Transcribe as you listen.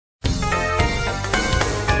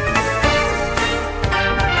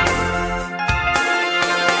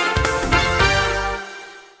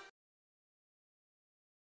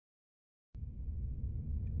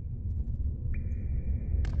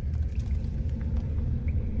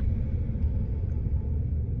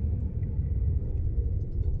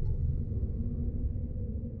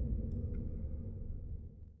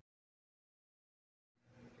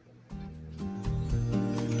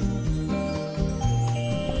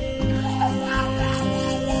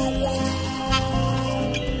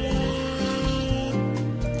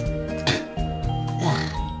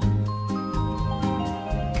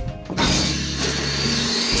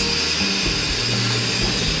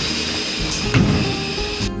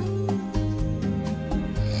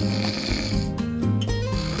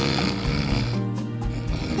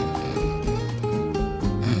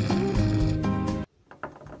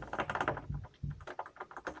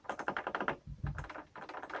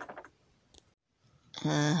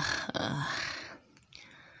uh, uh,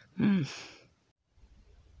 hmm.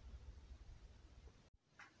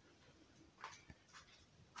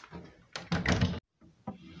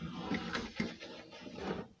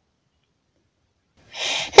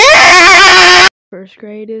 First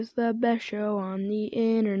grade is the best show on the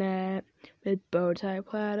internet, with Bowtie,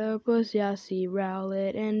 Platypus, Yasey,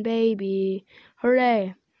 Rowlet, and Baby.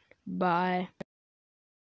 Hooray! Bye.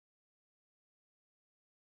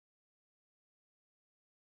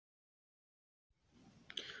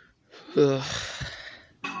 Ugh.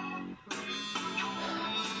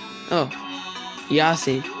 Oh,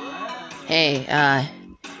 Yasey. Hey,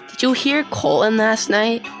 did you hear Colton last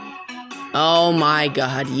night? Oh my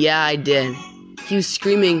god, yeah I did. He was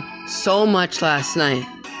screaming so much last night.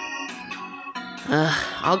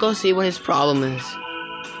 I'll go see what his problem is.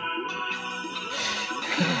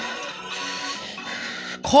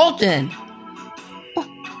 Colton!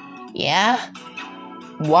 Yeah?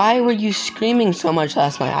 Why were you screaming so much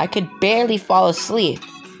last night? I could barely fall asleep.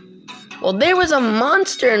 Well, there was a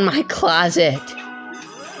monster in my closet.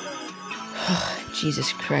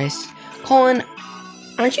 Jesus Christ. Colin,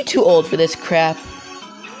 aren't you too old for this crap?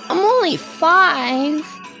 I'm only 5.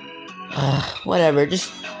 Whatever,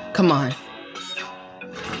 just come on.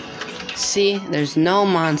 See, there's no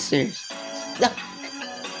monsters.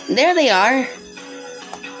 There they are.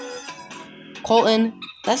 Colton,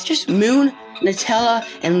 that's just Moon, Nutella,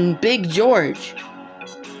 and Big George.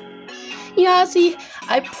 Yasey,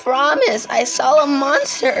 I promise I saw a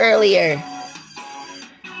monster earlier.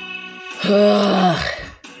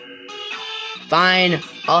 Fine,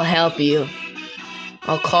 I'll help you.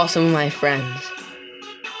 I'll call some of my friends.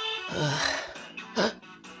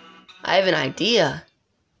 I have an idea.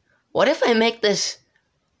 What if I make this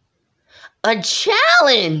a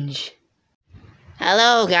challenge?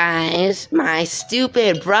 Hello guys, my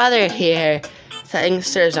stupid brother here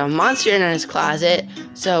thinks there's a monster in his closet,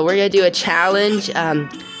 so we're gonna do a challenge.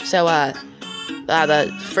 The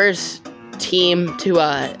first team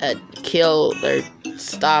to kill or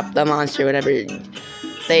stop the monster, whatever,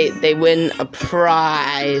 they win a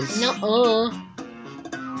prize. Nuh-uh.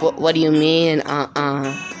 What do you mean?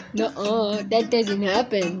 Nuh-uh. That doesn't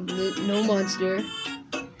happen. No monster.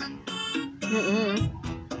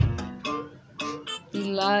 He's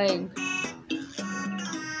lying.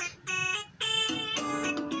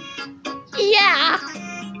 Yeah.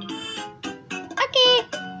 Okay.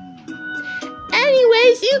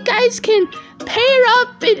 Anyways, you guys can pair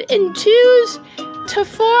up and choose to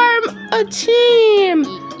form a team.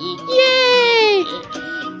 Yay!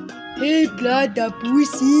 Hey,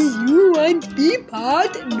 Platypus, you want to be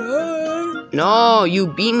partner? No, you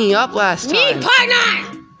beat me up last time. Me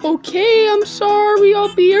partner! Okay, I'm sorry,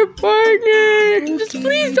 I'll be your partner. Just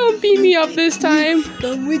please don't beat me up this time.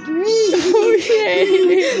 Come with me.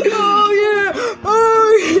 Okay. Oh yeah!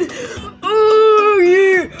 Oh yeah! Oh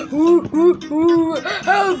yeah! Ooh.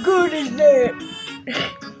 How good is that?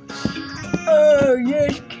 Oh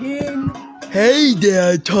yes, King. Hey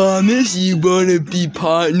there, Thomas, you wanna be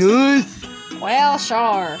partners? Well,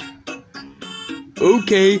 sure.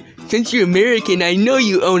 Okay, since you're American, I know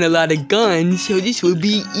you own a lot of guns, so this will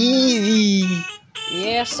be easy.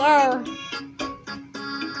 Yes, sir.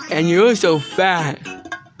 And you're also fat.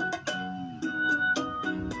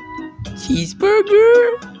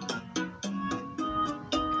 Cheeseburger?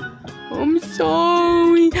 I'm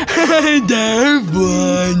sorry. They're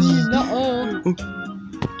funny. Nuh-uh.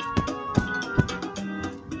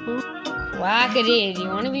 Wackity, do you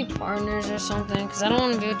want to be partners or something? Because I don't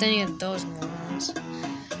want to be with any of those morons.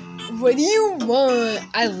 What do you want?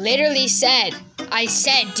 I literally said,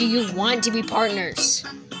 do you want to be partners?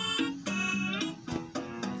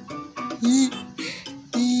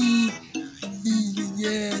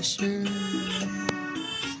 Yeah, sure.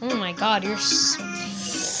 Oh my god, you're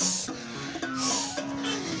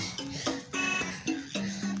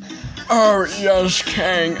Oh, yes,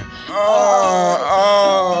 King.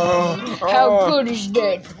 How good is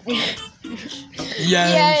that?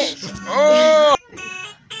 Yes.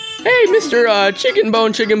 Hey, Mr. Chicken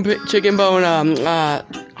Bone,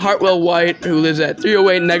 Hartwell White, who lives at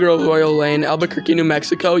 308 Negro Royal Lane, Albuquerque, New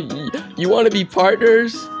Mexico. You want to be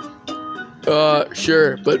partners?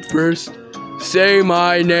 Sure, but first, say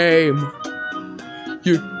my name.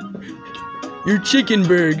 You're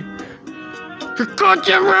Chickenberg. You got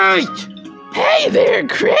it right! Hey there,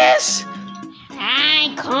 Chris.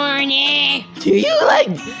 Hi, Corny. Do you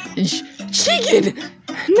like chicken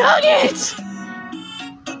nuggets?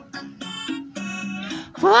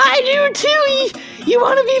 Well, I do too. You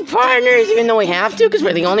want to be partners, even though we have to, because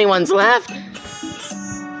we're the only ones left.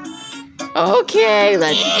 Okay,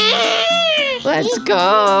 let's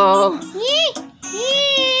go.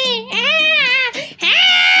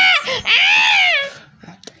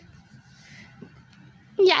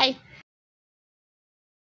 Yay.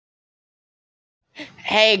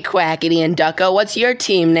 Hey, Quackity and Ducko, what's your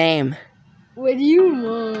team name? What do you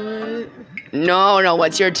want? No,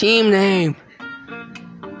 what's your team name?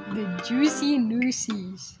 The Juicy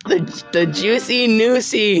Noosies. The Juicy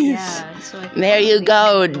Noosies. Yeah, so I There you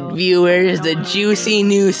go, viewers, the Juicy I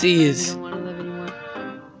Noosies. don't want to live anymore.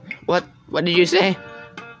 What did you say?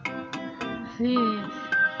 Yeah.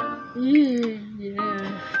 You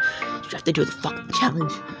have to do the fucking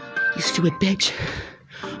challenge, you stupid bitch.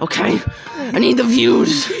 Okay? I need the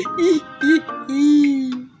views.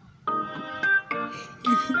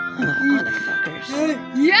 Motherfuckers.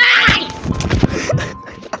 Yeah!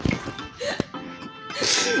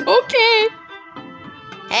 Okay.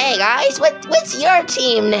 Hey guys, what's your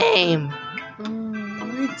team name?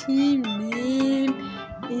 My team name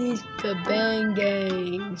is the Bang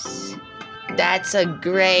Gangs. That's a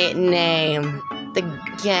great name. The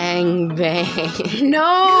Gang Bang.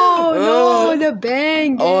 No, the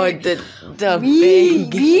Bang Gangs. Oh, the we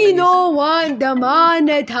Bang. don't want the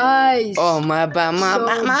monetize. Oh, my bad.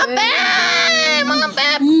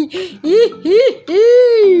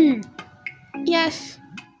 Yes.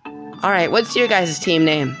 Alright, what's your guys' team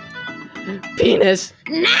name? Penis.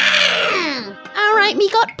 No! Alright, we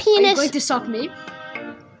got Are you penis. going to suck me?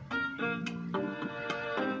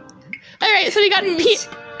 Alright, so we got Please.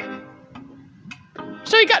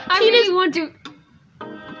 So we got I penis. really want to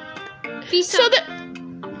be So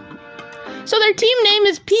their team name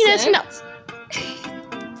is Penis. No.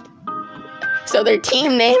 So their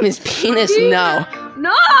team name is Penis. No.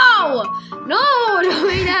 No! No! Don't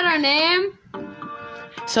make that our name.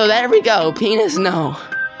 So there we go. Penis. No.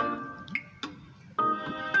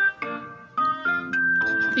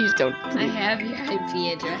 Please don't. I have your IP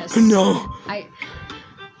address. No.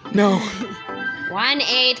 No.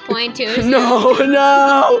 18.2. No.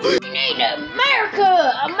 We need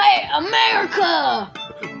America! America!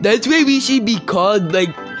 That's why we should be called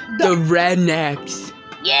like the rednecks.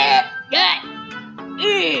 Yeah!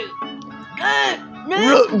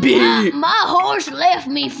 Rugby. My horse left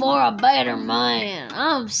me for a better man.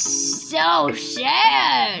 I'm so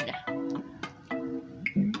sad.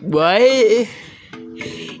 What?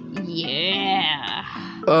 Yeah.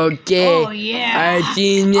 Okay. Oh, yeah. Our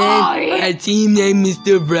team name. Oh, yeah. Our team name is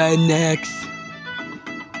the rednecks.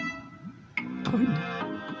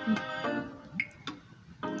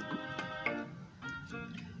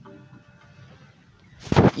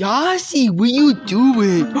 Yasey, what you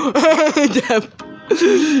doing?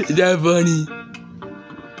 that funny.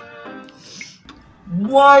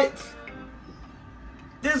 What?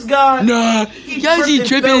 This guy. Nah, Yasey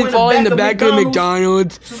tripping and falling in the back of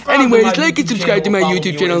McDonald's. Anyways, like and subscribe to my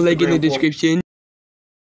YouTube channel, link in the description.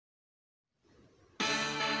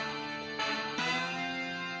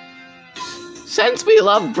 Since we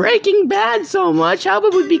love Breaking Bad so much, how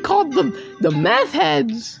about we be called the Meth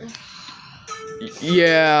Heads?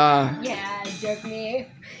 Yeah. Yeah, jerk me.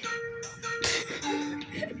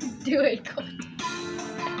 Do it,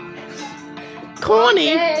 Corny.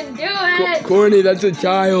 do it. Corny, that's a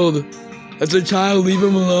child. That's a child, leave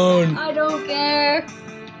him alone. I don't care.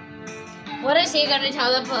 What is he gonna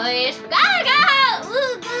tell the police? Gaga!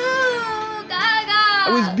 Ooh, gaga! I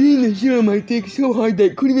was beating the shit on my dick so hard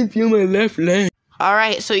that I couldn't even feel my left leg. All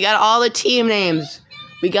right, so we got all the team names.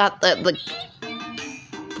 We got the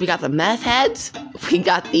Meth Heads. We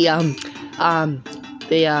got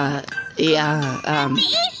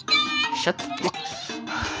shut the fuck.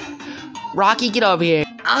 Rocky, get over here.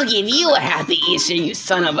 I'll give you a happy Easter, you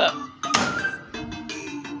son of a.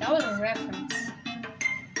 That was a reference.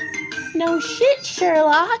 No shit,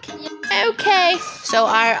 Sherlock. Okay. So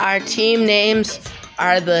our team names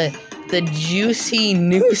are the Juicy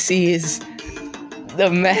Noosies,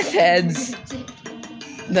 the Meth Heads,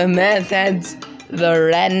 the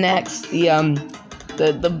Rednecks,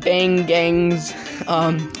 the Bang Gangs,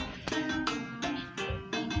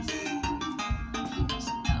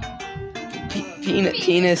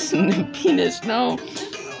 Penis, no.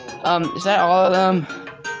 Is that all of them?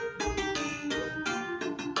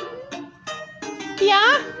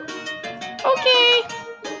 Yeah? Okay.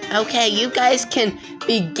 Okay, you guys can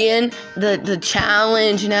begin the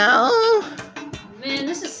challenge now. Man,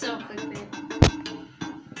 this is so clickbait.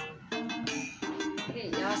 Okay,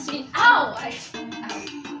 Yasey. Ow! Ow.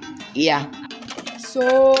 Yeah.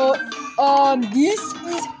 So, this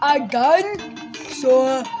is a gun.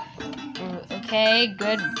 So, Okay,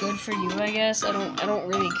 good for you, I guess. I don't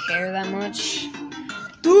really care that much.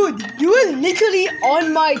 Dude, you were literally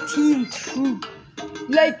on my team too.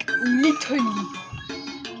 Like, literally.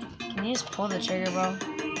 Can you just pull the trigger, bro?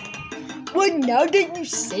 Well, now that you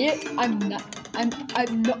say it, I'm not. I'm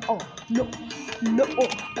not. Oh, no. No.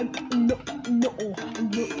 I'm no. Oh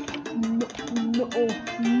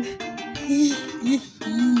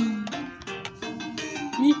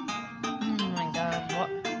my god, what?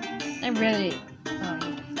 I really.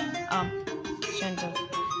 Shouldn't have.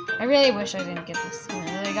 I really wish I didn't get this.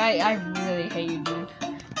 Like, I really hate you, dude.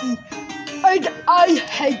 I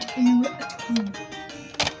hate you too.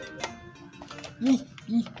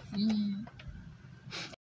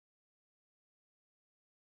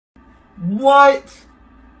 What?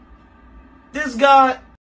 This guy.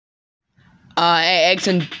 Eggs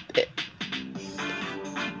and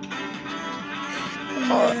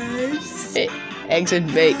eggs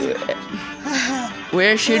and bacon.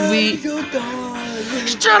 Where should we?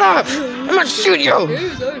 Shut up! I'm gonna shoot you.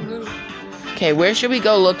 Okay, where should we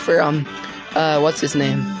go look for what's his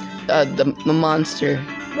name? The monster.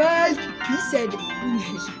 Well, he said in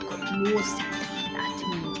his closet. That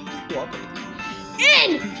means probably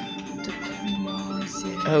in the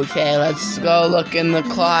closet. Okay, let's go look in the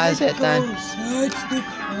closet then. Search the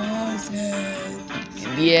closet.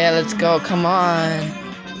 Yeah, let's go. Come on.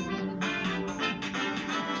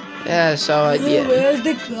 Yeah. So yeah. Where's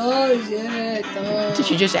the closet? Did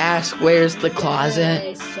you just ask where's the closet?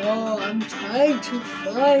 Yes, so I'm trying to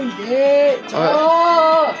find it.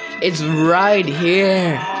 It's right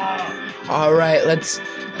here. All right, let's. I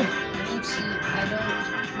don't see. I don't.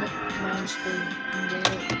 Monster.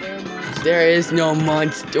 They're monster. There is no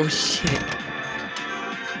monster. Oh, shit.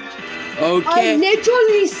 I Okay.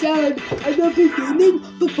 literally said at the beginning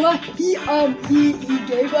before he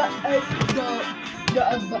gave us the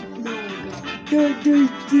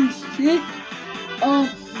shit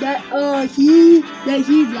that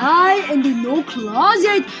he lied and the no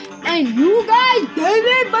closet, and you guys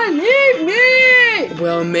didn't believe me.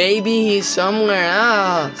 Well, maybe he's somewhere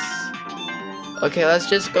else. Okay, let's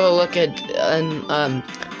just go look at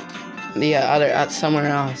the other somewhere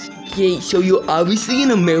else. Okay, so you're obviously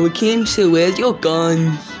an American. So where's your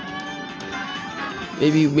guns?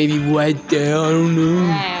 Maybe right there. I don't know.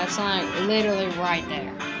 Yeah, it's like literally right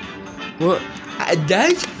there. Well,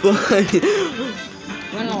 that's fun.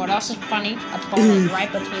 You know what else is funny? A bullet right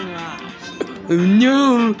between your eyes.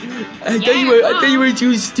 No, I thought you were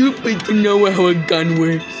too stupid to know how a gun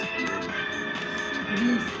works.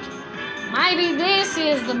 Maybe this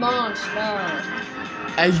is the monster.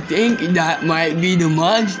 I think that might be the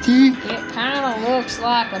monster. It kind of looks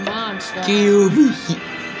like a monster. Get over here.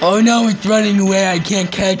 Oh no, it's running away. I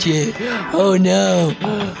can't catch it. Oh no.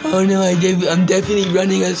 Oh no, I'm definitely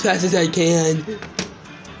running as fast as I can.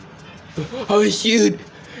 Oh shoot.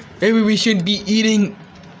 Maybe we should be eating.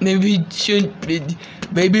 Maybe we shouldn't.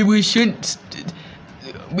 Maybe we shouldn't.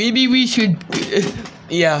 Maybe we should.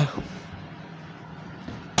 Yeah.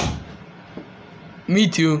 Me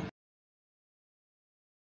too.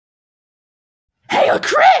 Hey,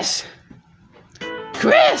 Chris!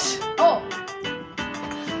 Chris! Oh.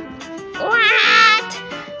 What?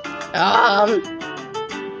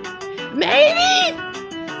 Maybe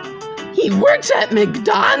he works at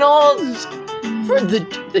McDonald's for the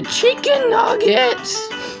chicken nuggets.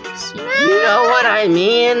 Smart. You know what I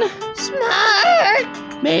mean? Smart.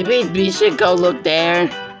 Maybe we should go look there.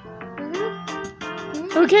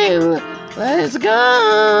 Okay, let's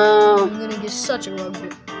go. I'm gonna get such a rugby.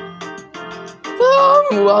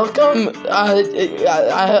 Welcome,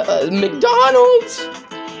 McDonald's.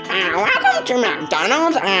 Welcome to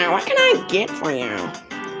McDonald's. What can I get for you?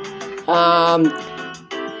 How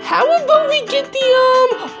about we get the,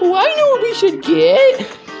 oh, I know what we should get.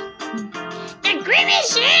 The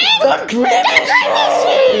Grimace shake. The Grimace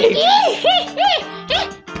shake.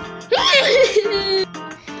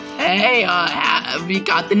 Hey, we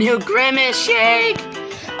got the new Grimace shake.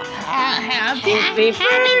 Happy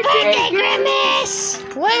birthday, Grimace.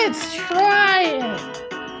 Let's try it.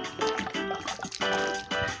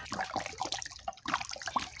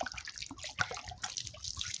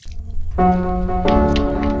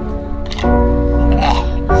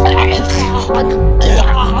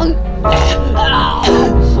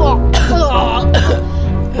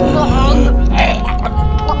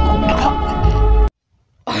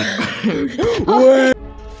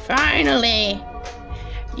 Finally,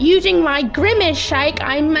 using my Grimace shake,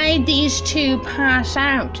 I made these two pass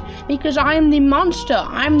out because I'm the monster.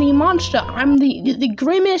 I'm the monster. I'm the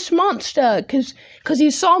Grimace monster. Cause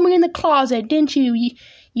you saw me in the closet, didn't you?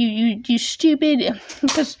 You stupid.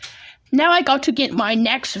 Because Now I got to get my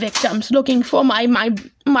next victims, looking for my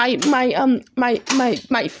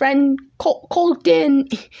friend Colton.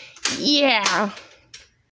 Yeah.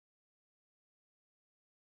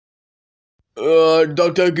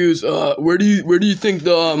 Dr. Goose, where do you think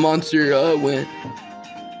the monster went?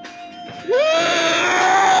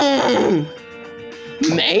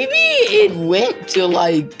 Maybe it went to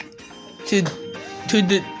like To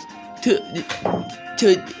the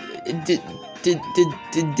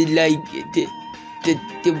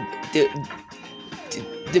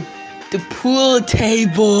pool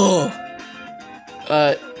table.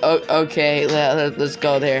 Okay, let's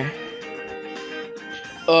go there.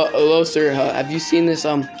 Hello, sir. Have you seen this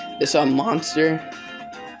monster?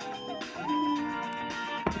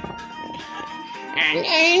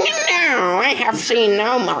 No, I have seen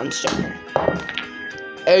no monster.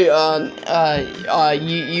 Hey,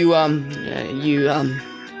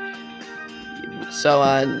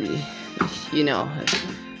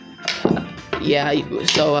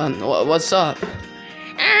 what's up?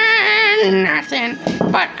 Nothing.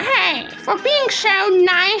 But hey, for being so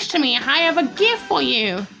nice to me, I have a gift for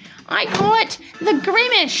you. I call it the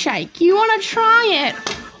Grimace Shake. You wanna try it?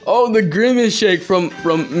 Oh, the Grimace Shake from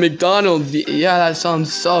McDonald's. Yeah, that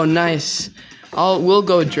sounds so nice. We'll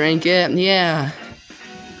go drink it. Yeah.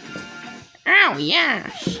 Oh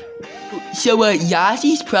yes. So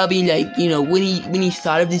Yasey's probably like, when he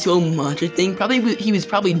thought of this whole monster thing, he was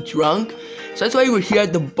probably drunk. So that's why we're here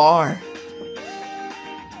at the bar.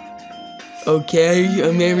 Okay,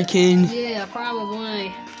 American. Yeah,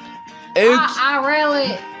 probably. It's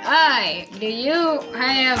Hey, do you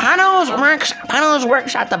have... Puddles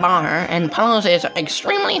works at the bar, and Puddles is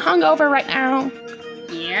extremely hungover right now.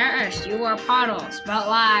 Yes, you are Puddles, but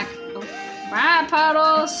like... Bye,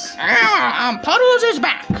 Puddles. Puddles is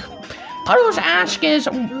back. Puddles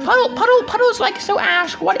likes to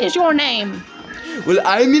ask, what is your name? Well,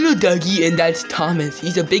 I'm Little Dougie, and that's Thomas.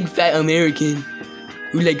 He's a big fat American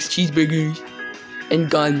who likes cheeseburgers and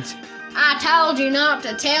guns. I told you not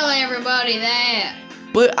to tell everybody that.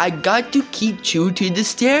 But I got to keep true to the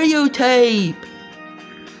stereotype.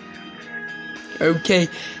 Okay,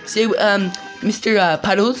 so Mr.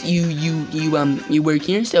 Puddles, you work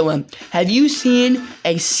here. So have you seen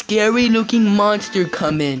a scary-looking monster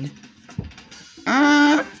come in?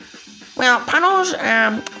 Well, Puddles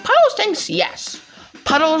thinks yes.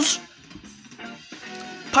 Puddles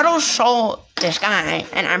saw this guy,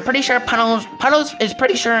 and I'm pretty sure Puddles is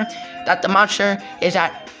pretty sure that the monster is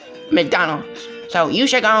at McDonald's. So you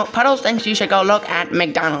should go, Puddles thinks you should go look at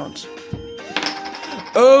McDonald's.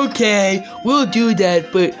 Okay, we'll do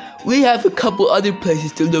that, but we have a couple other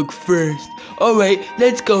places to look first. Alright,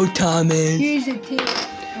 let's go, Thomas. Here's a tip.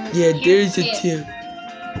 Yeah, there's a tip.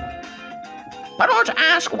 Puddles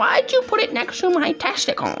asked, why'd you put it next to my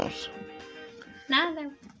testicles?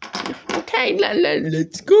 Neither. Okay,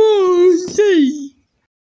 Let's go. Yay.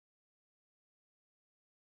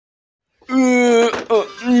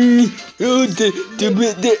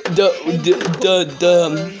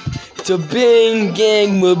 The Bang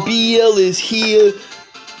Gang Mobile is here.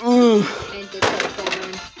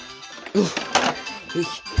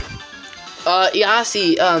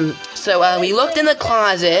 Yasey, so we looked in the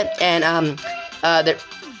closet and there.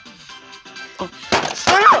 Oh,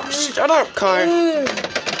 shut up, car.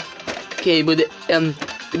 Okay, but the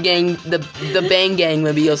Bang Gang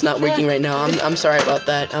Mobile's not working right now. I'm sorry about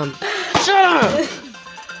that. Shut up.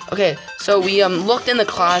 Okay, so we looked in the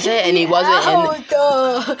closet and he wasn't in.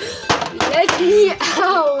 Let me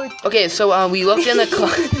out. Okay, so we looked in the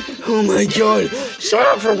closet. Oh my god. Shut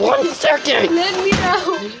up for 1 second. Let me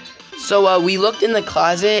out. So we looked in the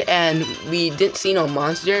closet and we didn't see no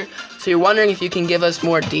monster. So you're wondering if you can give us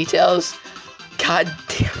more details. God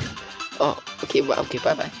damn. Oh, okay, well, okay,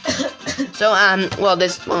 bye-bye. So,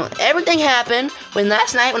 everything happened when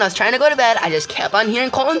last night when I was trying to go to bed, I just kept on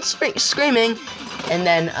hearing Colton screaming. And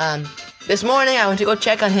then, this morning I went to go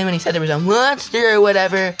check on him and he said there was a monster or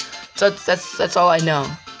whatever. So that's all I know.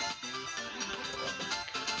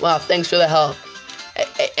 Wow, thanks for the help.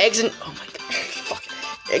 Eggs and, oh my god, fuck.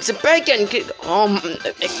 Eggs and bacon, can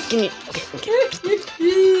you, okay.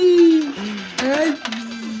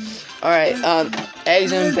 Alright,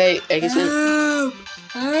 eggs and bacon.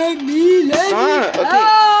 Okay.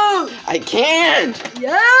 I can't.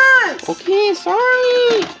 Yes. Okay,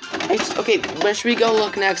 sorry. Okay, where should we go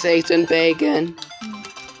look next? Eggs and bacon.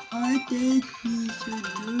 I think we should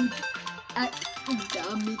look at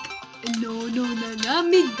not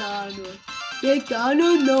McDonald's.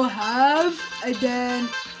 McDonald's no have, and then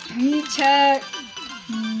we check.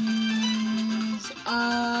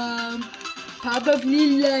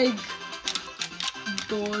 Probably like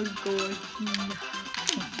Bon Gordon.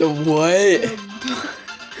 The what?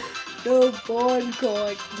 The Bon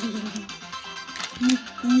Gordon.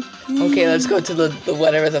 Okay, let's go to the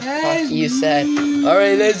whatever the fuck you said.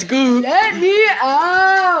 Alright, let's go. Let me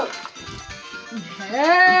out!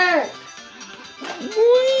 Hey!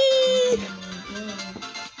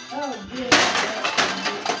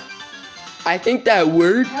 I think that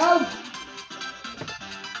worked.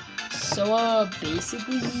 So,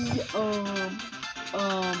 basically,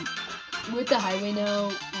 with the highway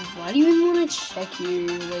now, why do you even want to check here?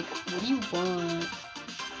 Like, what do you want?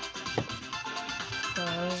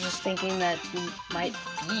 I was just thinking that you might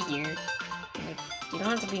be here. Like, you don't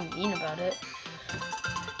have to be mean about it.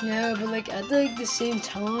 Yeah, but like at the same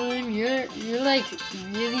time, you're like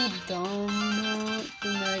really dumb, you know?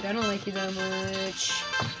 And like I don't like you that much.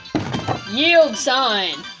 Yield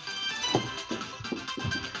sign.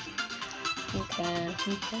 Okay.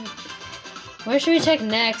 Where should we check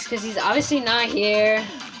next? Cause he's obviously not here.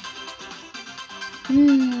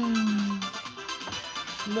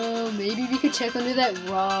 Well, maybe we could check under that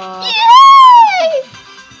rock. Yay!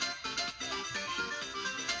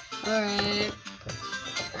 Alright.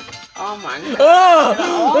 Oh my god.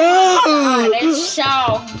 Oh God, it's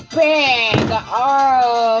so big.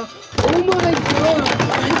 Oh my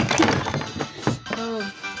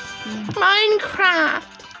god.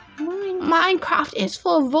 Minecraft is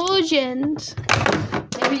for virgins.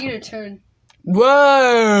 Maybe get a turn.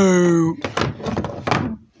 Whoa!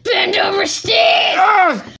 Bend over, stick!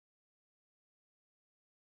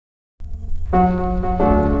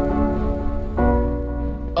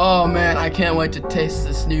 Oh man, I can't wait to taste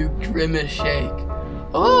this new Grimace shake.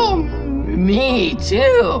 Oh, me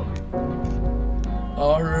too.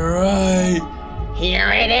 Alright.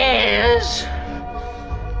 Here it is.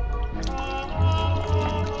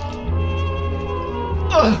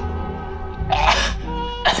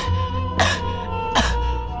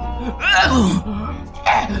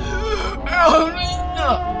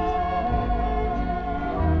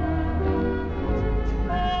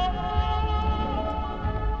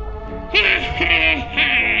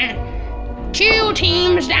 Two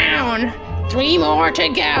teams down. 3 more to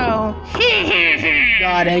go.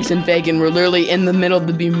 God, eggs and bacon, we're literally in the middle of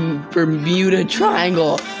the Bermuda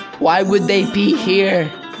Triangle. Why would they be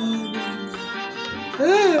here?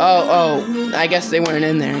 Oh, I guess they weren't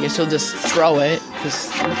in there. I guess he'll just throw it.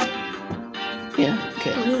 Yeah,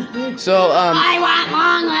 okay. So, I want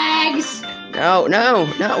long legs! No,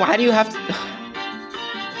 why do you have to...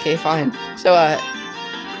 Okay, fine. So,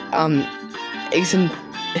 eggs and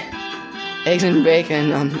bacon,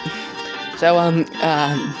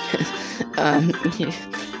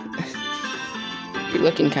 you're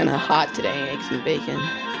looking kind of hot today, eggs and bacon.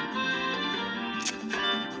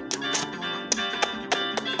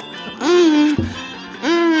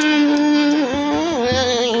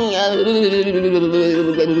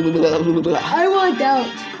 I want out.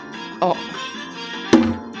 Oh.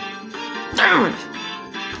 Darn it.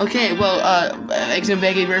 Okay, well, eggs and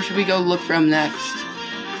bacon, where should we go look from next?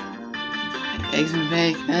 Eggs and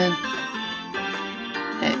bacon.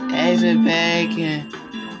 Eggs and bacon.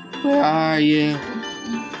 Where are you?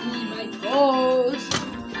 My toes.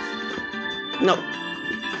 No.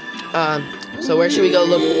 So where should we go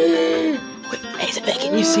look? Wait, eggs and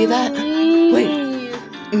bacon, you see that? Wait,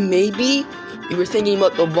 maybe we were thinking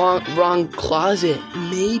about the wrong closet.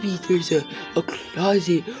 Maybe there's a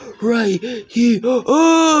closet right here.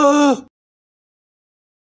 Oh!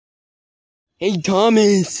 Hey,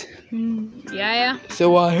 Thomas. Yeah.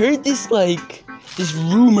 So I heard this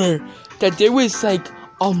rumor that there was like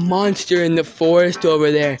a monster in the forest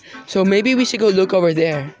over there. So maybe we should go look over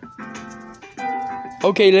there.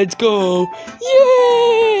 Okay, let's go.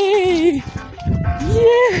 Yay!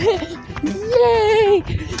 Yay! Yay!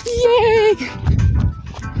 Yay!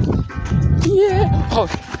 Yeah. Oh.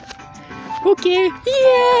 Okay.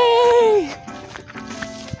 Yay!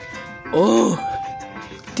 Oh.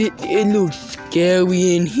 It looks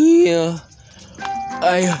scary in here.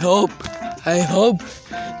 I hope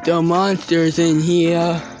the monster's in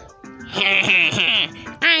here.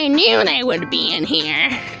 I knew they would be in here.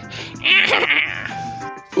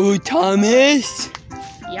 Oh, Thomas.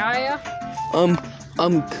 Yeah. I'm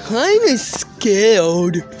kind of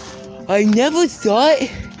scared. I never thought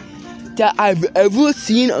that I've ever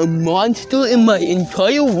seen a monster in my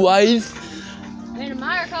entire life. In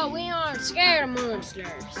America, we aren't scared of monsters.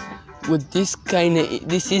 With this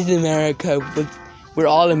is America. But we're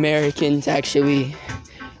all Americans, actually.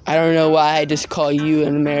 I don't know why I just call you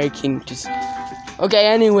an American. Okay,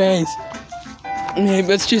 anyways. Hey,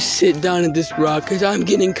 let's just sit down at this rock, because I'm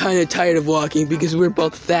getting kind of tired of walking, because we're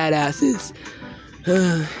both fat asses.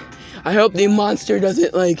 I hope the monster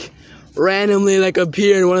doesn't like randomly like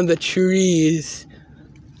appear in one of the trees.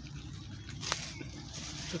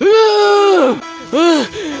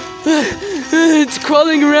 It's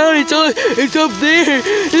crawling around. It's up there.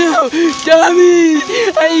 No, Tommy,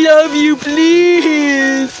 I love you,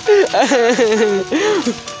 please.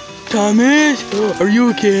 Thomas, are you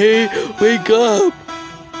okay? Wake up.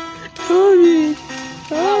 Tommy.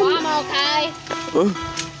 Oh, I'm okay.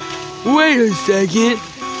 Wait a second.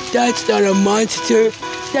 That's not a monster.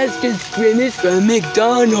 That's just Grimace from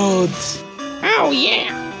McDonald's. Oh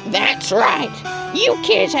yeah, that's right. You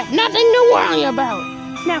kids have nothing to worry about.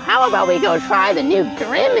 Now how about we go try the new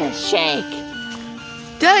Grimace shake?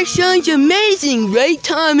 That sounds amazing, right,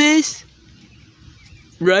 Thomas?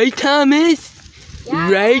 Right, Thomas?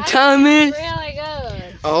 Yeah, Right, Thomas? Really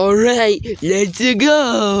good. Alright, let's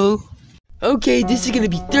go. Okay, this is gonna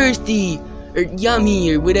be thirsty, or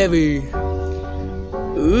yummy, or whatever.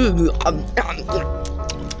 Ooh,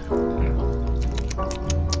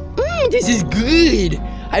 this is good.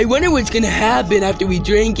 I wonder what's gonna happen after we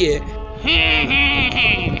drink it.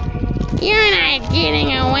 You're not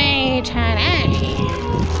getting away today.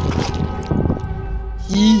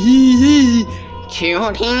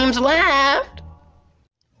 Two teams left.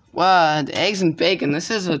 Wow, the eggs and bacon.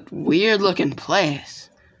 This is a weird looking place.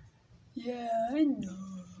 Yeah, I know.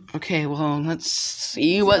 Okay, well, let's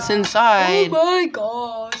see what's inside. Oh my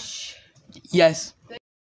gosh. Yes.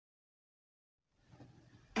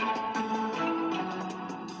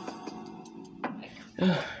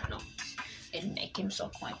 It'd make him so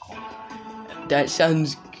quite cool. That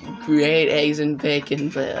sounds great, eggs and bacon,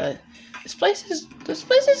 but This place is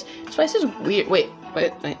weird. Wait.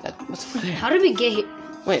 What's over there? How did we get here?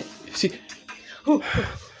 Wait. See. Oh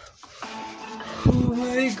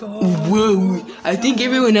my god. whoa! I think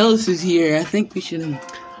everyone else is here. I think we should.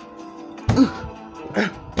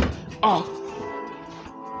 Oh.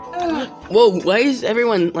 Whoa! Why is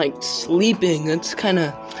everyone like sleeping? That's kind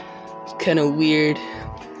of weird.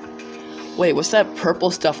 Wait, what's that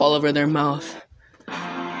purple stuff all over their mouth?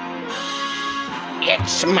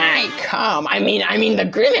 It's my cum. I mean the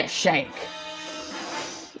Grimace shake.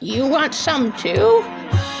 You want some too?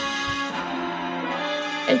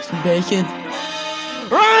 Eggs and bacon.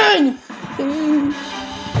 Run!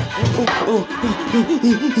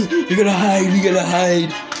 We gotta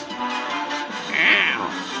hide. Ow.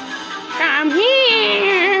 Come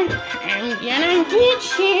here. I'm gonna get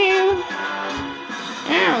you.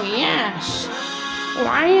 Oh, yes.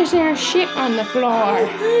 Why is there shit on the floor?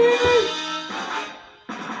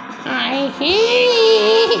 I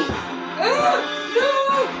hate.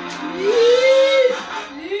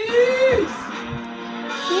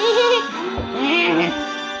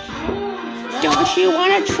 Don't you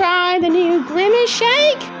want to try the new Grimace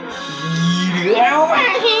shake? Over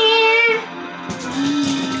here.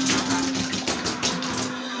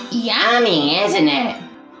 Yummy, isn't it?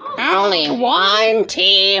 Only one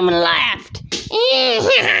team left.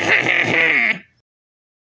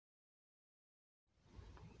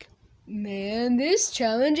 Man, this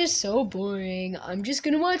challenge is so boring. I'm just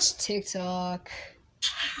gonna watch TikTok.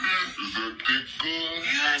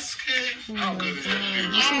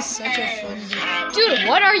 This is such a fun game. Dude,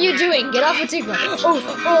 what are you doing? Get off of TikTok. I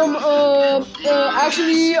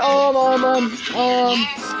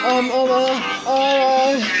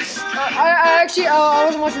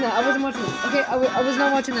wasn't watching that. Okay, I was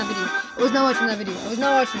not watching that video. I was not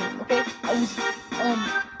watching it. Okay, I was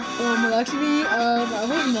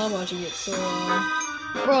not watching it. So,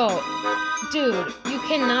 Bro, dude, you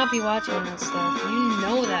cannot be watching that stuff. You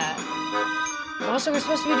know that. Also, we're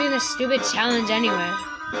supposed to be doing this stupid challenge anyway.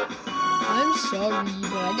 I'm sorry,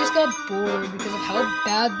 but I just got bored because of how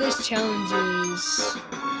bad this challenge is.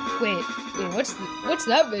 Wait, what's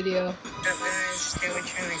that video? What's up, guys? Today we're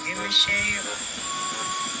trying to give a shave.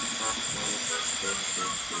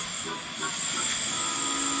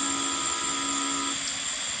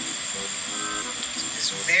 It's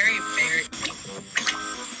very, very.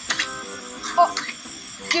 Oh,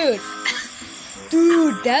 dude,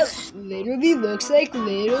 that literally looks like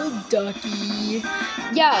little Ducky.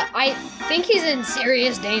 Yeah, I think he's in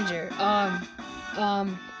serious danger.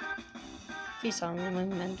 He's on my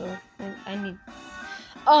mental. I need.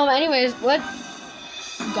 Anyways, let's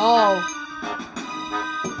go.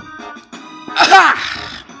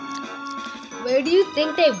 Where do you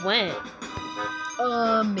think they went?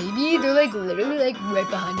 Maybe they're like literally like right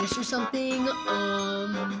behind us or something.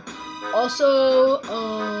 Also,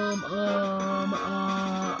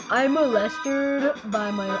 I'm molested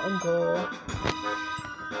by my uncle.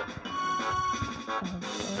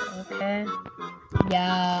 Okay.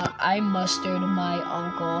 Yeah, I mustered my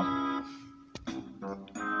uncle.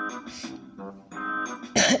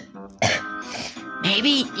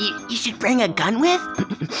 Maybe you should bring a gun with?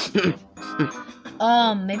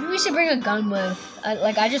 Maybe we should bring a gun with.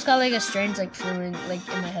 I just got like a strange like feeling like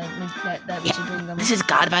in my head that we should bring a gun with. This is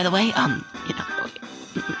God, by the way.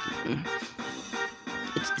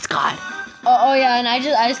 It's God. Oh yeah, and I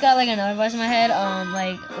just got like another voice in my head.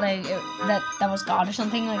 That was God or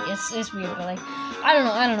something. Like it's weird, but like I don't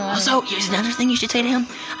know. Also, here's another thing you should say to him.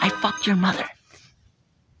 I fucked your mother.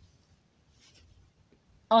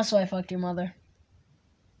 Also, I fucked your mother.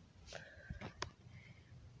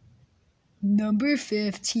 Number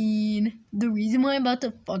 15. The reason why I'm about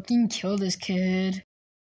to fucking kill this kid.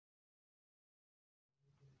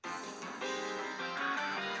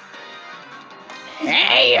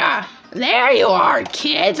 Hey, there you are,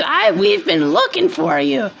 kids. We've been looking for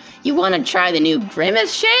you. You want to try the new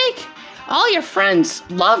Grimace shake? All your friends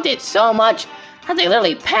loved it so much that they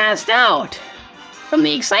literally passed out from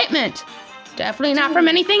the excitement. Definitely not from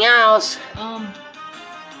anything else.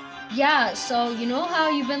 Yeah, so you know how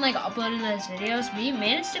you've been like uploading those videos? We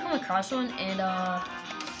managed to come across one and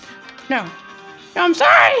No, I'm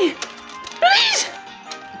sorry. Please.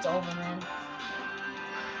 it's over, man.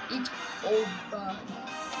 It's over.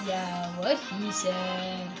 Yeah, what he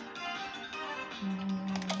said.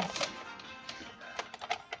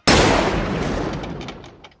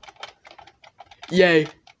 Yay.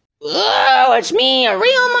 Oh, it's me, a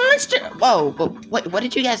real monster. Whoa, what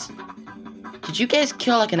did you guys... Did you guys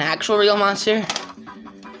kill like an actual real monster?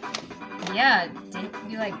 Yeah, didn't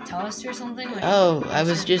you like tell us or something? Like, Oh, I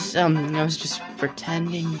was just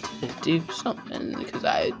pretending to do something because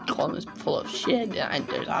Colton was full of shit. And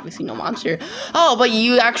there's obviously no monster. Oh, but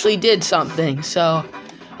you actually did something, so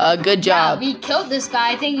good job. Yeah, we killed this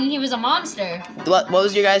guy thinking he was a monster. What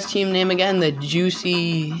was your guys' team name again? The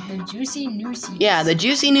Juicy Newsies. Yeah, the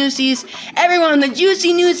Juicy Newsies. Everyone, the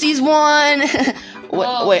Juicy Newsies won.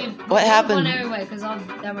 What happened? Won everywhere because all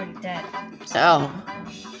them were dead. Oh.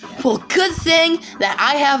 Well, good thing that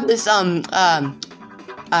I have this a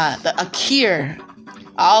cure.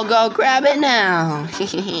 I'll go grab it now.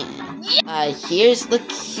 Here's the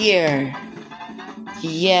cure.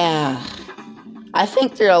 Yeah. I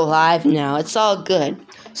think they're alive now. It's all good.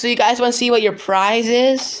 So you guys want to see what your prize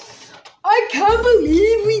is? I can't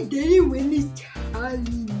believe we didn't win this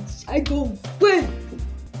challenge. I go win.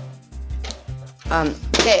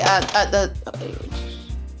 Okay,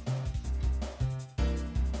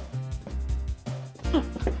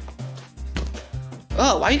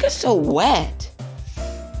 Oh, why are you guys so wet?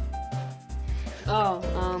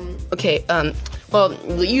 Okay, well,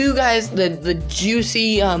 you guys, the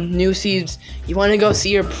Juicy, Newsies, you wanna go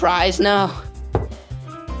see your prize now?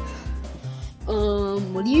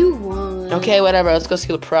 What do you want? Okay, whatever, let's go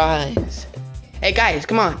see the prize. Hey guys,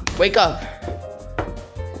 come on, wake up.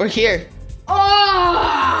 We're here.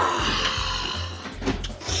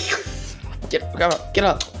 Get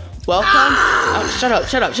up. Welcome. Oh, shut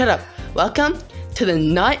up. Welcome to the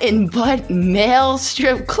Nut and Butt Male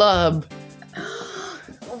Strip Club.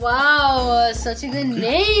 Wow, such a good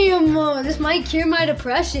name. This might cure my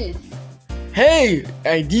depression. Hey,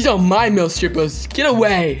 these are my male strippers. Get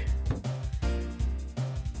away.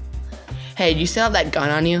 Hey, do you still have that gun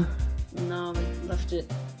on you? No, we left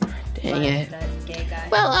it. Dang it. That gay guy.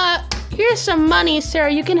 Well, here's some money, sir.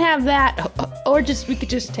 You can have that. Or we could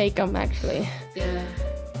just take them, actually. Yeah.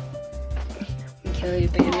 Kill you,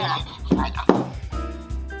 Bailey.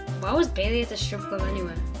 Why was Bailey at the strip club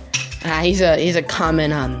anyway? He's a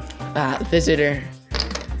common visitor.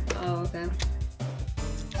 Oh, okay.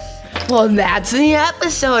 Well, that's the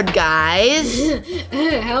episode, guys.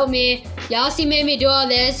 Help me. Yasey made me do all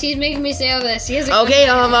this. He's making me say all this. Okay,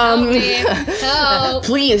 Help me. Help.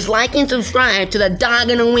 Please like and subscribe to the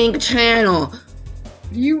Dog and a Wink channel.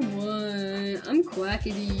 You won. I'm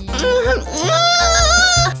quackity.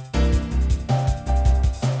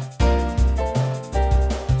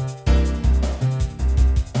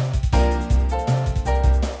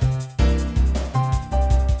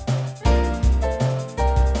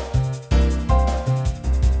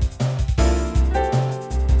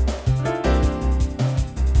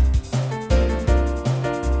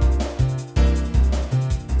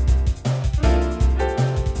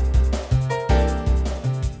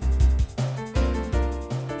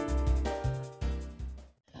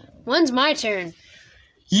 When's my turn?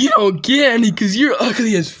 You don't get any because you're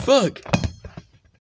ugly as fuck.